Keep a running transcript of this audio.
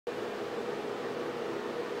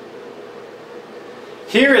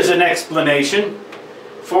Here is an explanation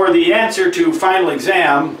for the answer to final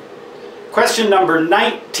exam, question number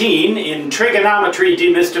 19 in Trigonometry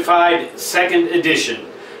Demystified 2nd edition.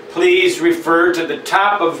 Please refer to the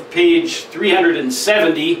top of page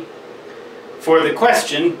 370 for the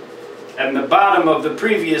question and the bottom of the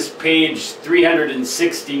previous page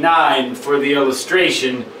 369 for the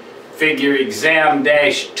illustration, figure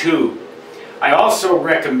exam-2. I also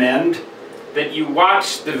recommend that you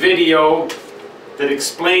watch the video that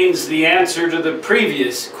explains the answer to the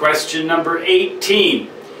previous question number 18,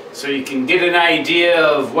 so you can get an idea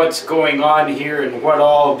of what's going on here and what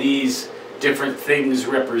all these different things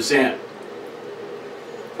represent.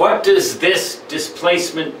 What does this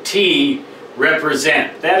displacement t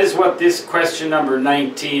represent? That is what this question number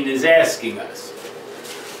 19 is asking us.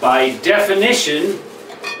 By definition,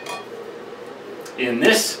 in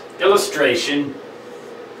this illustration,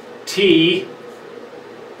 t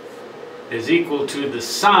is equal to the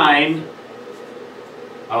sine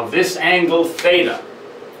of this angle theta.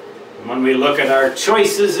 When we look at our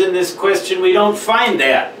choices in this question, we don't find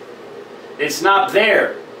that. It's not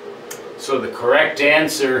there. So the correct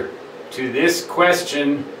answer to this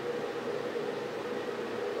question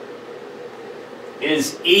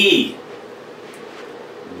is E.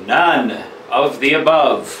 None of the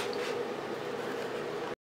above.